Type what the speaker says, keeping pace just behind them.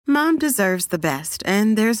Mom deserves the best,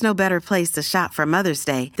 and there's no better place to shop for Mother's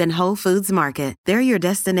Day than Whole Foods Market. They're your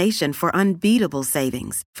destination for unbeatable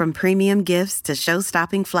savings, from premium gifts to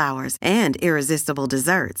show-stopping flowers and irresistible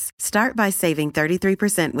desserts. Start by saving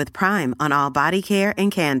 33% with Prime on all body care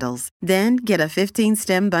and candles. Then get a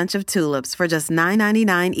 15-stem bunch of tulips for just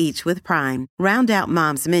 $9.99 each with Prime. Round out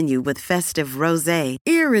Mom's menu with festive rosé,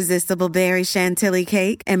 irresistible berry chantilly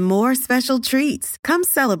cake, and more special treats. Come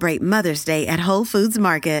celebrate Mother's Day at Whole Foods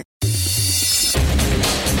Market.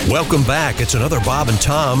 Welcome back. It's another Bob and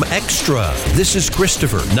Tom Extra. This is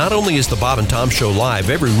Christopher. Not only is the Bob and Tom Show live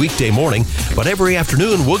every weekday morning, but every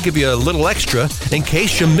afternoon we'll give you a little extra in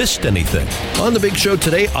case you missed anything. On the big show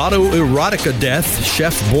today, autoerotica death,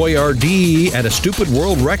 Chef Boyardee, and a stupid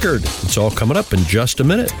world record. It's all coming up in just a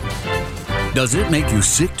minute. Does it make you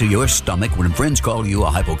sick to your stomach when friends call you a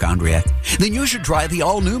hypochondriac? Then you should try the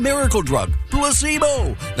all-new miracle drug,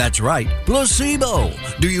 placebo. That's right, placebo.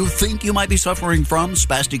 Do you think you might be suffering from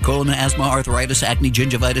spastic colon, asthma, arthritis, acne,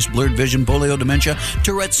 gingivitis, blurred vision, polio, dementia,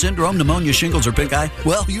 Tourette's syndrome, pneumonia, shingles, or pink eye?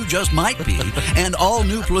 Well, you just might be. And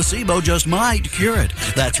all-new placebo just might cure it.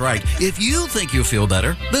 That's right. If you think you feel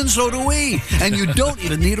better, then so do we. And you don't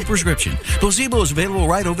even need a prescription. Placebo is available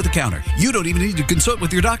right over the counter. You don't even need to consult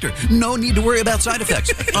with your doctor. No need to worry about side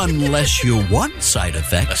effects. Unless you want side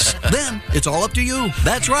effects, then it's all up to you.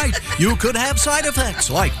 That's right. You could have side effects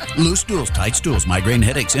like loose stools, tight stools, migraine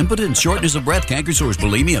headaches, impotence, shortness of breath, canker sores,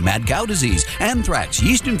 bulimia, mad cow disease, anthrax,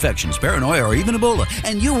 yeast infections, paranoia, or even Ebola.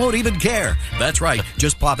 And you won't even care. That's right.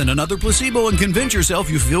 Just pop in another placebo and convince yourself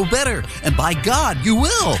you feel better. And by God, you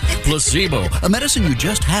will. Placebo, a medicine you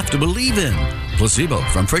just have to believe in. Placebo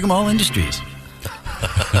from Frigamall Industries.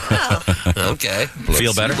 Okay.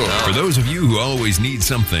 Feel better? For those of you who always need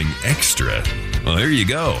something extra, well, there you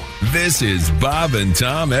go. This is Bob and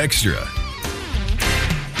Tom Extra.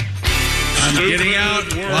 I'm getting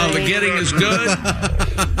out while the getting is good.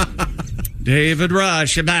 David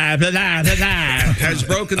Rush has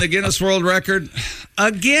broken the Guinness World Record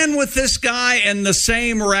again with this guy and the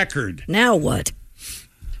same record. Now what?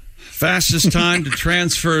 Fastest time to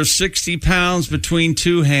transfer 60 pounds between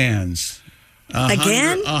two hands.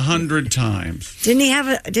 Again? 100 times. Didn't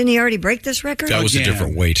he already break this record? That was a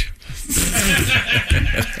different weight.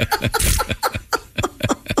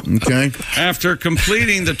 Okay. After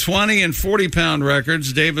completing the 20 and 40-pound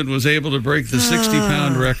records, David was able to break the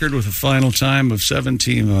 60-pound record with a final time of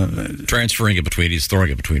 17. Transferring it between, he's throwing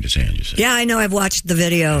it between his hands, you said. Yeah, I know. I've watched the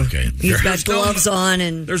video. Okay. He's got gloves on.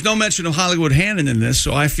 And there's no mention of Hollywood Hannon in this,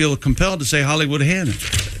 so I feel compelled to say Hollywood Hannon.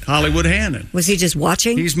 Hollywood Hannon. Was he just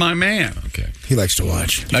watching? He's my man. Okay. He likes to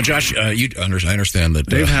watch. Now, Josh, I understand that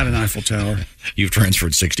they've had an Eiffel Tower. You've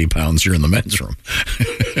transferred 60 pounds here in the men's room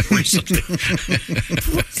recently.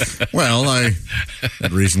 Well, I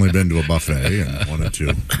had recently been to a buffet and wanted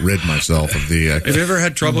to rid myself of the... Have you ever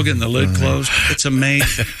had trouble getting the lid closed? It's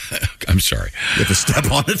amazing. I'm sorry. You have to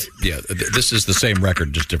step on it? Yeah, this is the same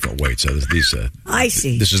record, just different weights. I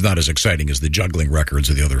see. This is not as exciting as the juggling records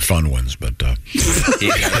or the other fun ones, but... They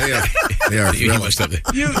are.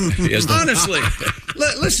 Honestly,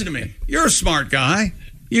 listen to me. You're a smart guy.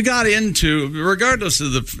 You got into, regardless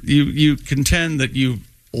of you contend that you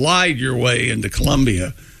lied your way into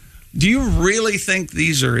Columbia. Do you really think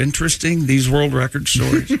these are interesting, these world record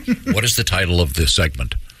stories? What is the title of this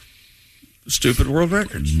segment? Stupid world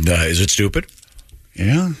records. Is it stupid?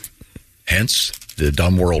 Yeah. Hence the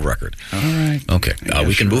dumb world record. All right. Okay.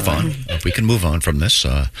 We can move on. We can move on from this.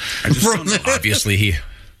 Obviously, he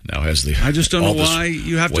now has the... I just don't know why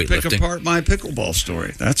you have to pick apart my pickleball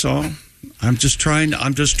story. That's all. I'm just trying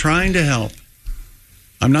to help.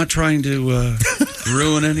 I'm not trying to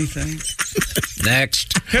ruin anything.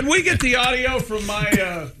 Next. Can we get the audio from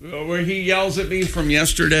my where he yells at me from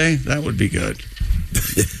yesterday? That would be good.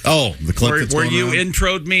 Oh, the clip where you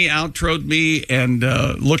introed me, outroed me, and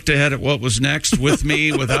looked ahead at what was next with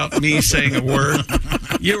me without me saying a word.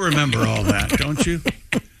 You remember all that, don't you?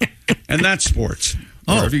 And that's sports.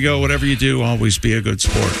 Wherever you go, whatever you do, always be a good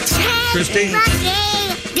sport. Christy?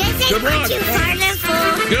 Good luck.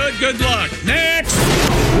 Good luck. Next.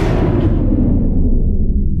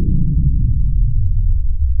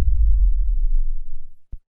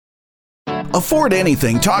 Afford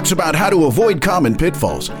Anything talks about how to avoid common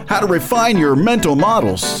pitfalls, how to refine your mental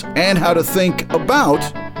models, and how to think about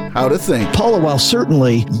how to think. Paula, while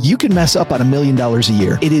certainly you can mess up on $1 million a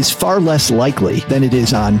year, it is far less likely than it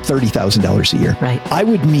is on $30,000 a year. Right. I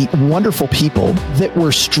would meet wonderful people that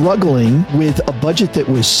were struggling with a budget that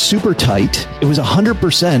was super tight. It was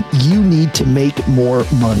 100%. You need to make more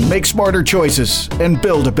money. Make smarter choices and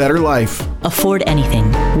build a better life. Afford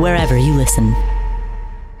Anything, wherever you listen.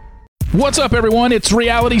 What's up, everyone? It's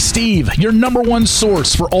Reality Steve, your number one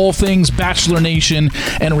source for all things Bachelor Nation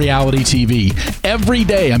and reality TV. Every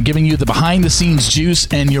day, I'm giving you the behind-the-scenes juice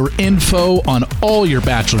and your info on all your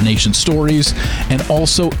Bachelor Nation stories, and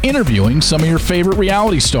also interviewing some of your favorite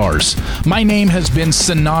reality stars. My name has been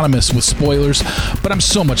synonymous with spoilers, but I'm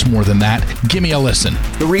so much more than that. Give me a listen.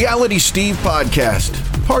 The Reality Steve Podcast,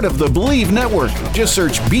 part of the Believe Network. Just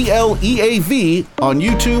search BLEAV on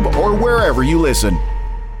YouTube or wherever you listen.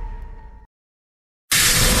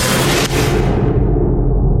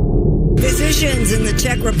 Physicians in the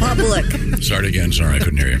Czech Republic. Start again. Sorry, I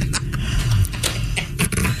couldn't hear you.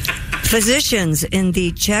 Physicians in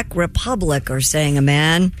the Czech Republic are saying a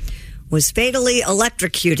man was fatally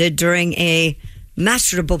electrocuted during a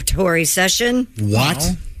masturbatory session.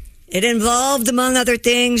 What? It involved, among other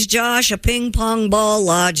things, Josh, a ping pong ball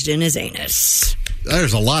lodged in his anus.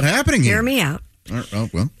 There's a lot happening here. Hear me out. Oh,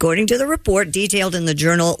 well. According to the report detailed in the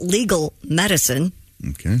journal Legal Medicine,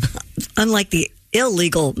 Okay. unlike the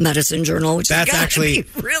Illegal Medicine Journal, which That's is actually be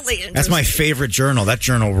really interesting. That's my favorite journal. That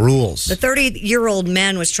journal rules. The 30-year-old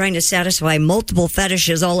man was trying to satisfy multiple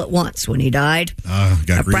fetishes all at once when he died. Got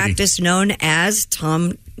a greedy. practice known as,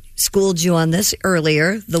 Tom schooled you on this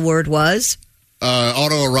earlier, the word was?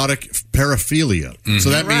 Autoerotic paraphilia. Mm-hmm. So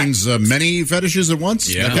that Correct. means many fetishes at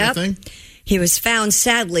once? Yeah. That kind Yep. of thing? He was found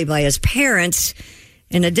sadly by his parents.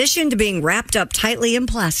 In addition to being wrapped up tightly in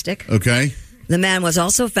plastic, Okay. the man was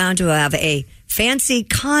also found to have a fancy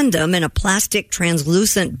condom in a plastic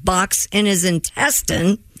translucent box in his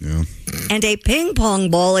intestine Yeah. and a ping pong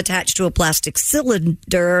ball attached to a plastic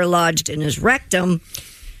cylinder lodged in his rectum.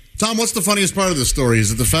 Tom, what's the funniest part of the story?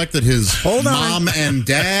 Is it the fact that his Hold on. mom and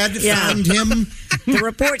dad found him? The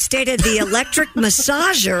report stated the electric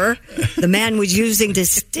massager the man was using to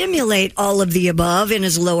stimulate all of the above in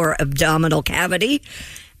his lower abdominal cavity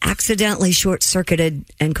accidentally short-circuited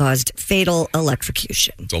and caused fatal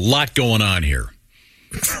electrocution. There's a lot going on here.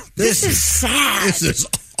 This is sad. This is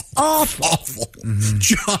awful. Mm-hmm.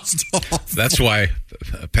 Just awful. That's why,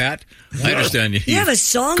 Pat, I understand You have a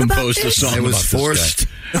song about composed this? a song I was about forced.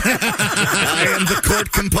 This guy. I am the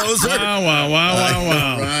court composer.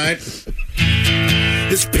 Wow. Right.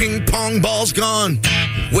 This ping pong ball's gone.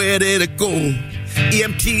 Where did it go?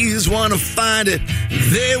 EMTs want to find it.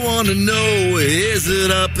 They want to know, is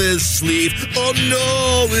it up his sleeve? Oh,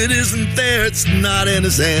 no, it isn't there. It's not in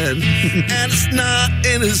his hand. And it's not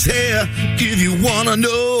in his hair. If you want to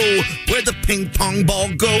know where'd the ping pong ball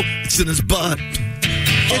go, it's in his butt.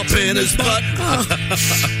 Up in his butt.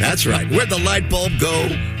 That's right. Where'd the light bulb go?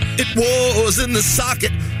 It was in the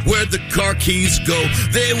socket. Where'd the car keys go?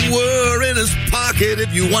 They were in his pocket.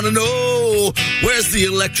 If you want to know, where's the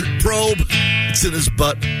electric probe? It's in his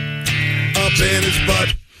butt. Up in his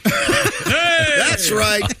butt. Hey! That's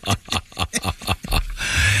right.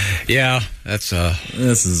 Yeah, that's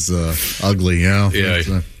This is ugly, yeah. yeah. It's,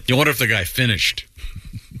 You wonder if the guy finished.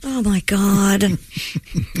 Oh, my God.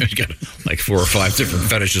 He's got like 4 or 5 different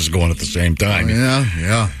fetishes going at the same time.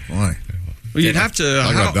 yeah. Boy. Well, you'd have to.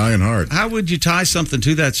 I got dying hard. How would you tie something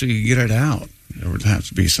to that so you could get it out? There would have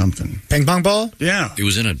to be something. Ping pong ball? Yeah. It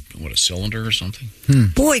was in a cylinder or something?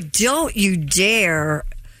 Boy, don't you dare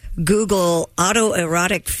Google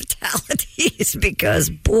autoerotic fatalities because,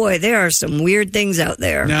 boy, there are some weird things out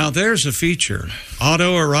there. Now, there's a feature.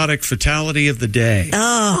 Autoerotic fatality of the day.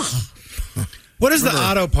 Oh, What does the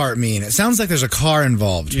auto part mean? It sounds like there's a car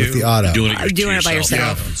involved with the auto. Doing it, doing it by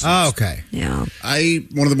yourself. Oh, okay. Yeah.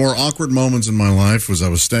 One of the more awkward moments in my life was I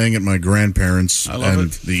was staying at my grandparents' I love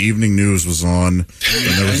and it. the evening news was on, and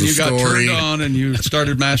there was And a you got story. turned on and you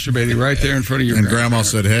started masturbating right there in front of your And Grandma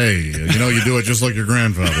said, "Hey, you do it just like your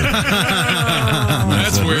grandfather."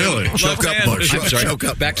 That's said, weird. Really? Choke up, I'm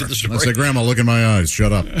sorry. Back to the story. I said, "Grandma, look in my eyes.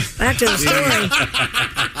 Shut up." Back to the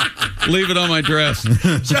story. Leave it on my dress.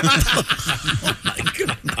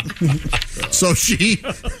 So so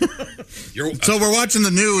we're watching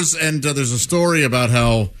the news, and there's a story about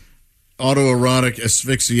how autoerotic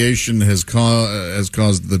asphyxiation has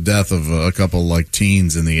caused the death of a couple like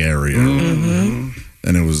teens in the area. Mm-hmm.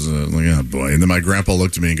 And it was like, oh boy. And then my grandpa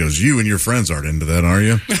looked at me and goes, "You and your friends aren't into that, are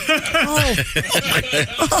you?"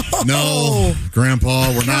 No,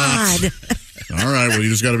 Grandpa, we're not. All right, well, you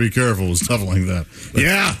just got to be careful with stuff like that. But,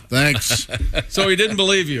 yeah, thanks. So he didn't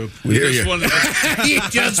believe you. We hear you.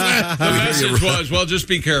 The message was, well, just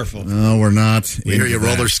be careful. No, we're not. We hear you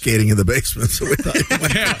roller skating in the basement. So we thought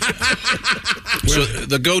So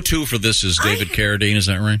the go-to for this is David Carradine, is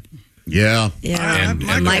that right? Yeah. Yeah.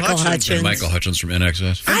 And Michael Hutchins. And Michael Hutchins from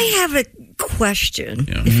NXS. I have a question.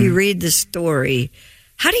 Yeah. If you read the story,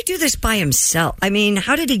 how did he do this by himself? I mean,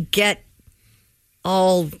 how did he get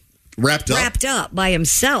all wrapped up by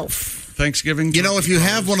himself? Thanksgiving. You know, if you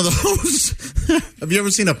have one of those, have you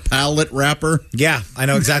ever seen a pallet wrapper? Yeah, I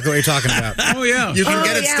know exactly what you're talking about. Oh, yeah. You can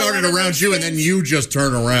get it started around you, and then you just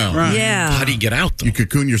turn around. Right. Yeah. How do you get out, though? You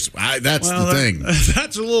cocoon your... That's the thing.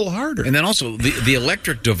 That's a little harder. And then also, the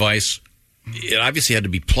electric device, it obviously had to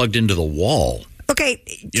be plugged into the wall. Okay.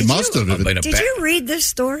 You must have. Did you read this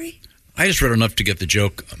story? I just read enough to get the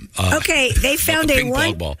joke. Okay, they found the a ping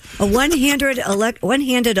pong ball.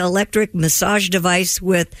 one-handed electric massage device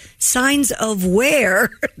with signs of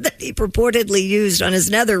wear that he purportedly used on his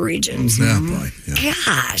nether regions. Yeah, boy. Yeah.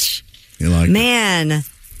 Gosh. You like Man.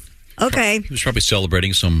 Okay. He was probably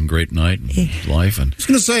celebrating some great night in life. And I was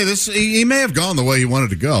going to say, this. He may have gone the way he wanted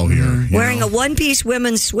to go here. Wearing a one-piece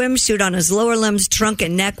women's swimsuit on his lower limbs, trunk,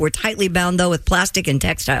 and neck were tightly bound, though, with plastic and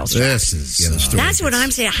textile straps. This is... That's what I'm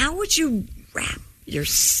saying. How would you wrap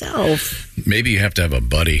yourself? maybe you have to have a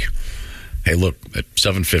buddy. Hey, look, at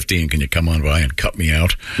 7:15, can you come on by and cut me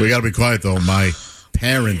out? We got to be quiet, though. My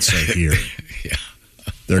parents are here. Yeah.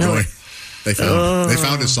 They're going... They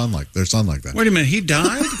found their son like that. Wait a minute, he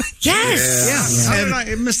died? Yes. Yeah. How did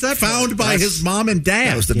I miss that? Found by his mom and dad.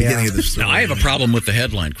 That was the beginning of the story. Now, I have a problem with the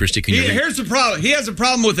headline, Christy. Can you read? Here's the problem. He has a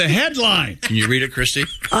problem with the headline. Can you read it, Christy?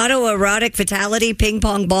 Autoerotic fatality, ping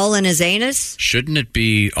pong ball in his anus? Shouldn't it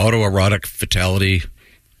be autoerotic fatality,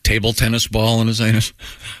 table tennis ball in his anus?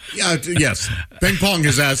 Yeah, yes. Ping pong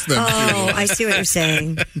has asked them Oh, I see what you're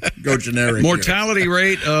saying. to go generic. Mortality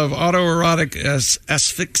rate of autoerotic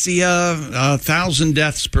asphyxia, 1,000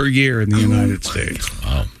 deaths per year in the United States.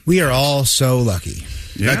 Wow. We are all so lucky.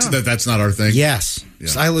 Yeah. That's not our thing. Yes. Yeah.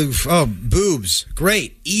 So I live, boobs.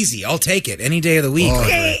 Great. Easy. I'll take it any day of the week.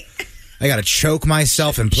 Okay. I got to choke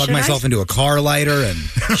myself and plug myself into a car lighter. And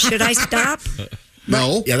Should I stop?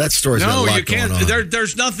 No. Yeah, that story's got a No, lot you can't. going on.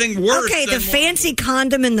 There's nothing worse. Okay, the fancy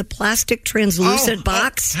condom in the plastic translucent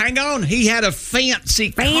box. Hang on. He had a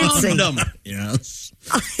fancy condom. Yes.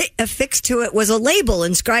 Affixed to it was a label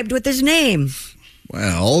inscribed with his name.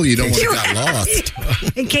 Well, you don't want to get lost.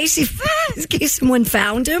 in case someone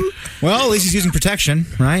found him. Well, at least he's using protection,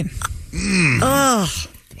 right? Oh.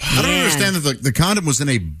 I don't understand that the condom was in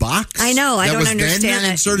a box. I know. I don't understand then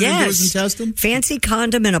that. inserted into his intestine. Fancy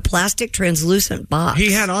condom in a plastic translucent box.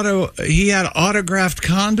 He had autographed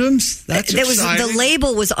condoms. That's exciting. The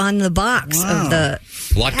label was on the box of the.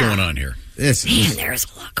 A lot going on here. There's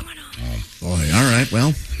a lot going on. Boy, all right.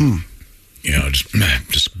 Well, You know,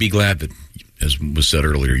 just be glad that, as was said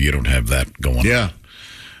earlier, you don't have that going on. yeah.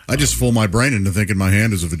 I just fool my brain into thinking my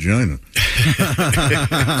hand is a vagina.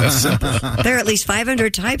 There are at least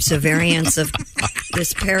 500 types of variants of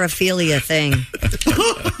this paraphilia thing.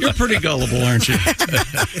 You're pretty gullible, aren't you?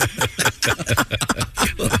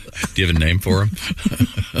 Do you have a name for him?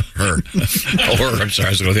 Her. Or, I'm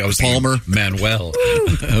sorry, I was Palmer. Manuel.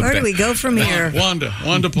 Where do we go from here?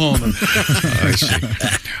 Wanda Palmer. I see.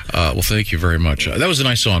 Well, thank you very much. That was a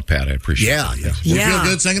nice song, Pat. I appreciate it. Yeah. You feel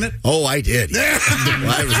good singing it? Oh, I did.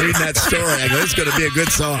 I was reading that story. I go, it's going to be a good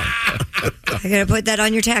song. I got to put that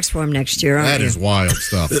on your tax form next year. That is wild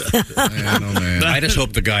stuff. Man, oh, man. I just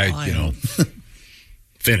hope the guy,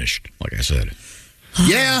 finished, like I said.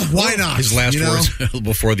 Yeah, why not? His last words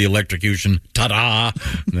before the electrocution, ta-da.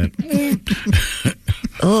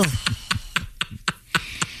 Oh.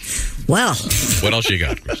 Well. What else you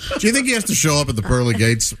got, Chris? Do you think he has to show up at the pearly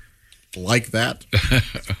gates like that?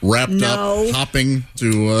 Wrapped up, hopping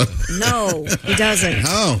to... No, he doesn't.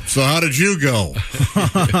 Oh, so how did you go?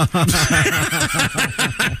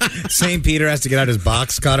 St. Peter has to get out his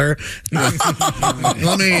box cutter. Let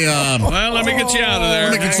me get you out of there.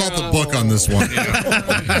 Let me consult the book on this one.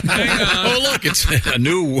 Oh, look, it's a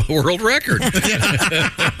new world record.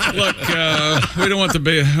 Look, we don't want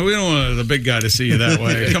the big guy to see you that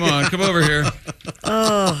way. Come on, come over here.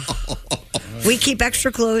 Oh. We keep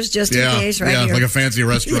extra clothes just in case, right here. Yeah, like a fancy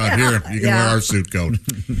restaurant here. You can wear our suit coat.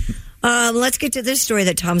 Let's get to this story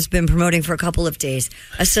that Tom's been promoting for a couple of days.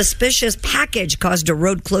 A suspicious package caused a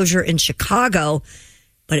road closure in Chicago,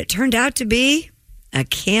 but it turned out to be a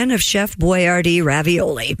can of Chef Boyardee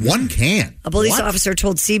ravioli. One can? A police officer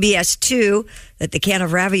told CBS 2 that the can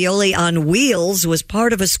of ravioli on wheels was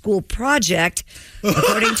part of a school project.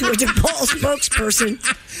 According to a DePaul spokesperson,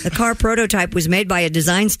 the car prototype was made by a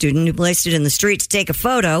design student who placed it in the street to take a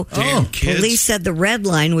photo. Damn, kids. Police said the red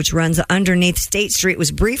line, which runs underneath State Street,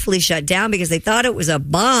 was briefly shut down because they thought it was a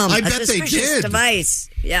bomb. I bet they did. Device.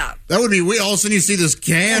 Yeah. That would be weird. All of a sudden you see this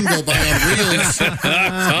can go by on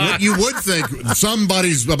wheels. You would think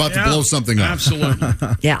somebody's about to blow something up. Absolutely.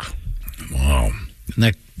 Yeah. Wow.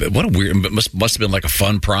 What a weird, must have been like a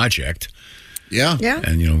fun project. Yeah.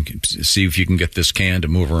 And, see if you can get this can to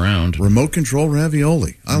move around. Remote control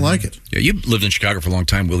ravioli. I like it. Yeah, you lived in Chicago for a long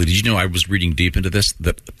time, Willie. Did you know I was reading deep into this?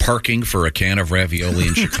 That parking for a can of ravioli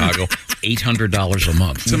in Chicago, $800 a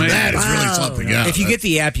month. That is really something. Yeah. If you get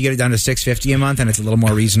the app, you get it down to $6.50 a month, and it's a little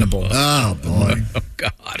more reasonable. Oh, boy. Oh,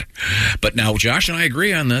 God. But now, Josh and I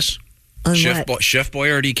agree on this. On Chef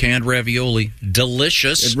Boyardee canned ravioli.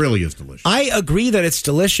 Delicious. It really is delicious. I agree that it's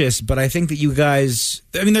delicious, but I think that you guys...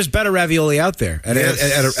 I mean, there's better ravioli out there at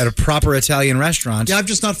a proper Italian restaurant. Yeah, I've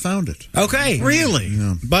just not found it. Okay. Really?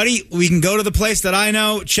 Yeah. Buddy, we can go to the place that I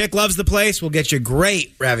know. Chick loves the place. We'll get you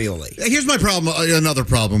great ravioli. Here's my problem. Another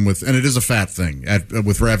problem with, and it is a fat thing,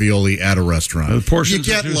 with ravioli at a restaurant. The portions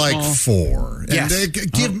you are get too like small. 4. Yes.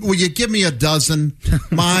 And will you give me a dozen?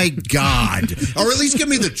 My God. Or at least give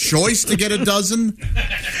me the choice to get a dozen.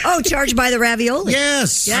 Oh, charged by the ravioli.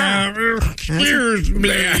 Yes. Yeah. Excuse me,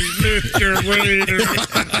 Mr. Waiter.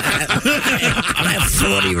 I'll have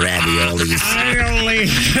 40 raviolis. I only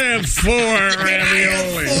have 4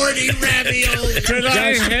 raviolis. 40 raviolis. Could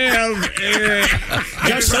I have...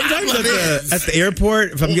 Josh, sometimes at the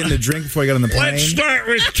airport, if I'm getting a drink before I get on the plane... Let's start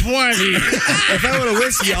with 20. If I want a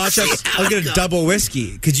whiskey, I'll get a double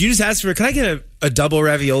whiskey. Could you just ask for... Can I get a double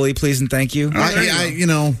ravioli, please, and thank you?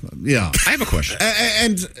 Yeah. I have a question.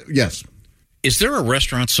 And yes. Is there a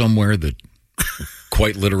restaurant somewhere that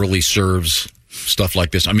quite literally serves stuff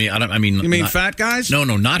like this? I mean, You mean not, fat guys? No,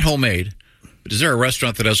 not homemade. But is there a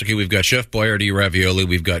restaurant that has, okay, we've got Chef Boyardee ravioli,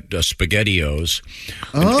 we've got SpaghettiOs,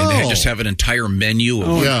 and they just have an entire menu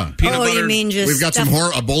of peanut butter. You mean just we've got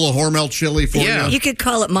a bowl of Hormel chili for you. You could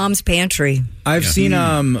call it Mom's Pantry. I've seen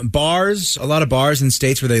bars, a lot of bars in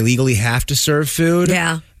states where they legally have to serve food.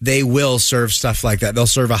 Yeah. They will serve stuff like that. They'll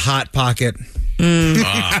serve a Hot Pocket.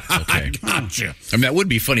 Okay. Gotcha. I mean, that would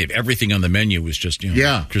be funny if everything on the menu was just,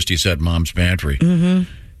 Christy said, Mom's Pantry. Mm-hmm.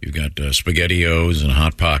 You've got SpaghettiOs and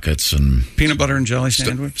Hot Pockets and peanut butter and jelly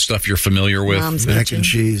sandwich. Stuff you're familiar with. Mom's Mac and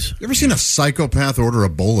cheese. You ever seen a psychopath order a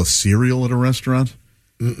bowl of cereal at a restaurant?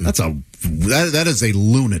 That is a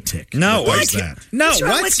lunatic. No, what is that? No, What's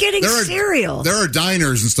wrong with getting cereal? There are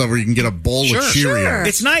diners and stuff where you can get a bowl of cereal. Sure.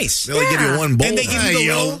 It's nice. They only give you one bowl. And they give you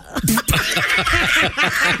the little...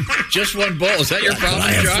 Just one bowl. Is that your problem,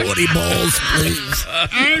 I have Josh? 40 bowls, please.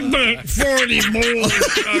 I bet 40 bowls.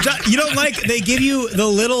 You don't like... They give you the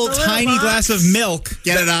little tiny glass of milk.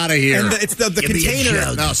 Get it out of here. And it's the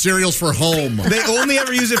container. No, cereal's for home. They only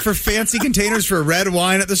ever use it for fancy containers for red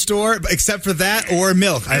wine at the store, except for that or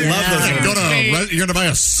milk. I love those. You're going to buy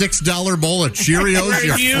a $6 bowl of Cheerios?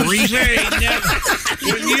 You're free?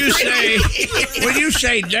 When you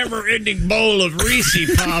say never-ending bowl of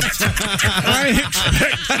Reese Puffs, I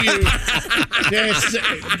expect you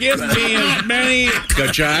to give me as many. Go,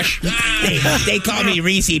 Josh. They call me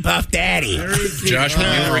Reese Puff Daddy. Josh,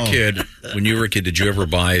 when you were a kid, did you ever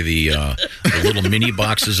buy the little mini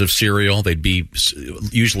boxes of cereal? They'd be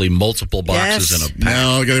usually multiple boxes in a pack.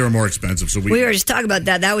 No, they were more expensive. So we were just talking about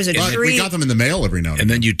that. That was a treat. We got them in the mail every now and then. And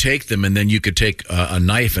then you take them, and then you could take a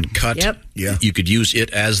knife and cut. Yep. Yeah. You could use it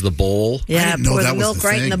as the bowl. Yeah, pour the milk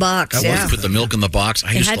right in the box. Yeah. Put the milk in the box.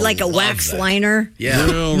 It had like a wax liner. Yeah.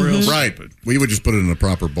 Real right. But we would just put it in a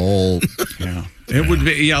proper bowl. Yeah. It would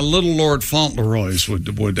be, Little Lord Fauntleroy's would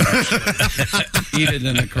actually eat it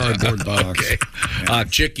in a cardboard box. Okay. Yeah.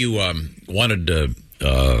 Chick, you wanted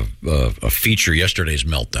a feature yesterday's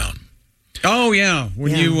meltdown. Oh, yeah.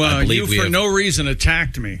 When you for no reason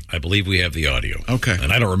attacked me. I believe we have the audio. Okay.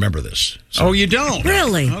 And I don't remember this. So. Oh, you don't?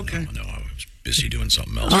 Really? Okay. No, I was busy doing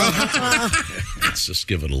something else. Let's just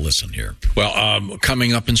give it a listen here. Well,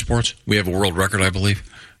 coming up in sports, we have a world record, I believe.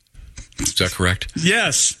 Is that correct?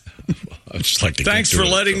 Yes. I'd just like to Thanks for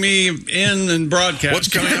letting me in and broadcast. What's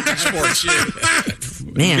coming up in sports?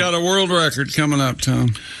 We've got a world record coming up,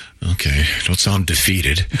 Tom. Okay, don't sound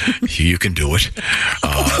defeated. You can do it.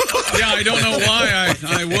 Yeah, I don't know why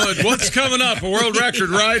I would. What's coming up? A world record,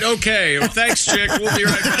 right? Okay. Well, thanks, Chick. We'll be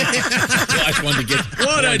right back. Well, I just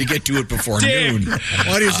wanted to get to it before noon.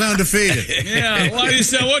 Why do you sound defeated? Yeah, why do you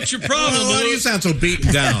sound? What's your problem? Why do you sound so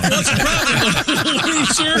beaten down? What's your problem,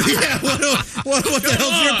 loser? Yeah, what the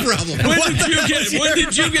hell's your problem? When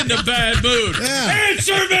did you get in a bad mood? Yeah.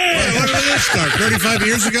 Answer me! When did this start? 35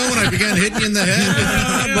 years ago when I began hitting you in the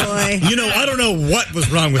head? You know, I don't know what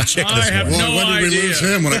was wrong with Chick this morning. When did we lose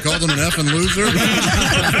him? When I called him an effing loser?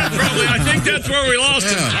 Probably. I think that's where we lost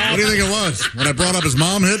him. What do you think it was? When I brought up his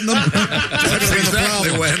mom hitting him? That's exactly the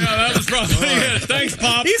problem. Yeah, that was probably it. Thanks,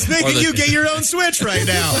 Pop. He's making you get your own Switch right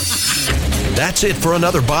now. That's it for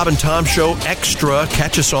another Bob and Tom Show Extra.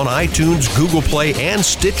 Catch us on iTunes, Google Play, and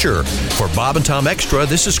Stitcher. For Bob and Tom Extra,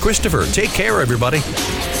 this is Christopher. Take care, everybody.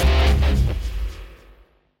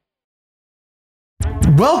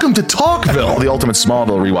 Welcome to Talkville, the ultimate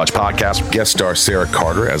Smallville rewatch podcast. Guest star Sarah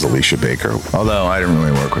Carter as Alicia Baker, although I didn't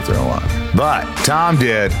really work with her a lot. But Tom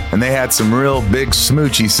did, and they had some real big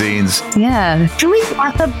smoochy scenes. Yeah. Can we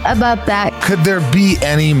talk about that? Could there be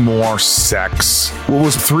any more sex? What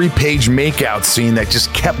was a 3-page makeout scene that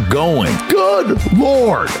just kept going? Good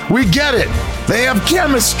Lord. We get it. They have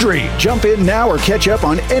chemistry. Jump in now or catch up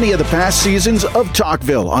on any of the past seasons of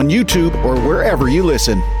Talkville on YouTube or wherever you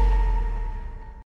listen.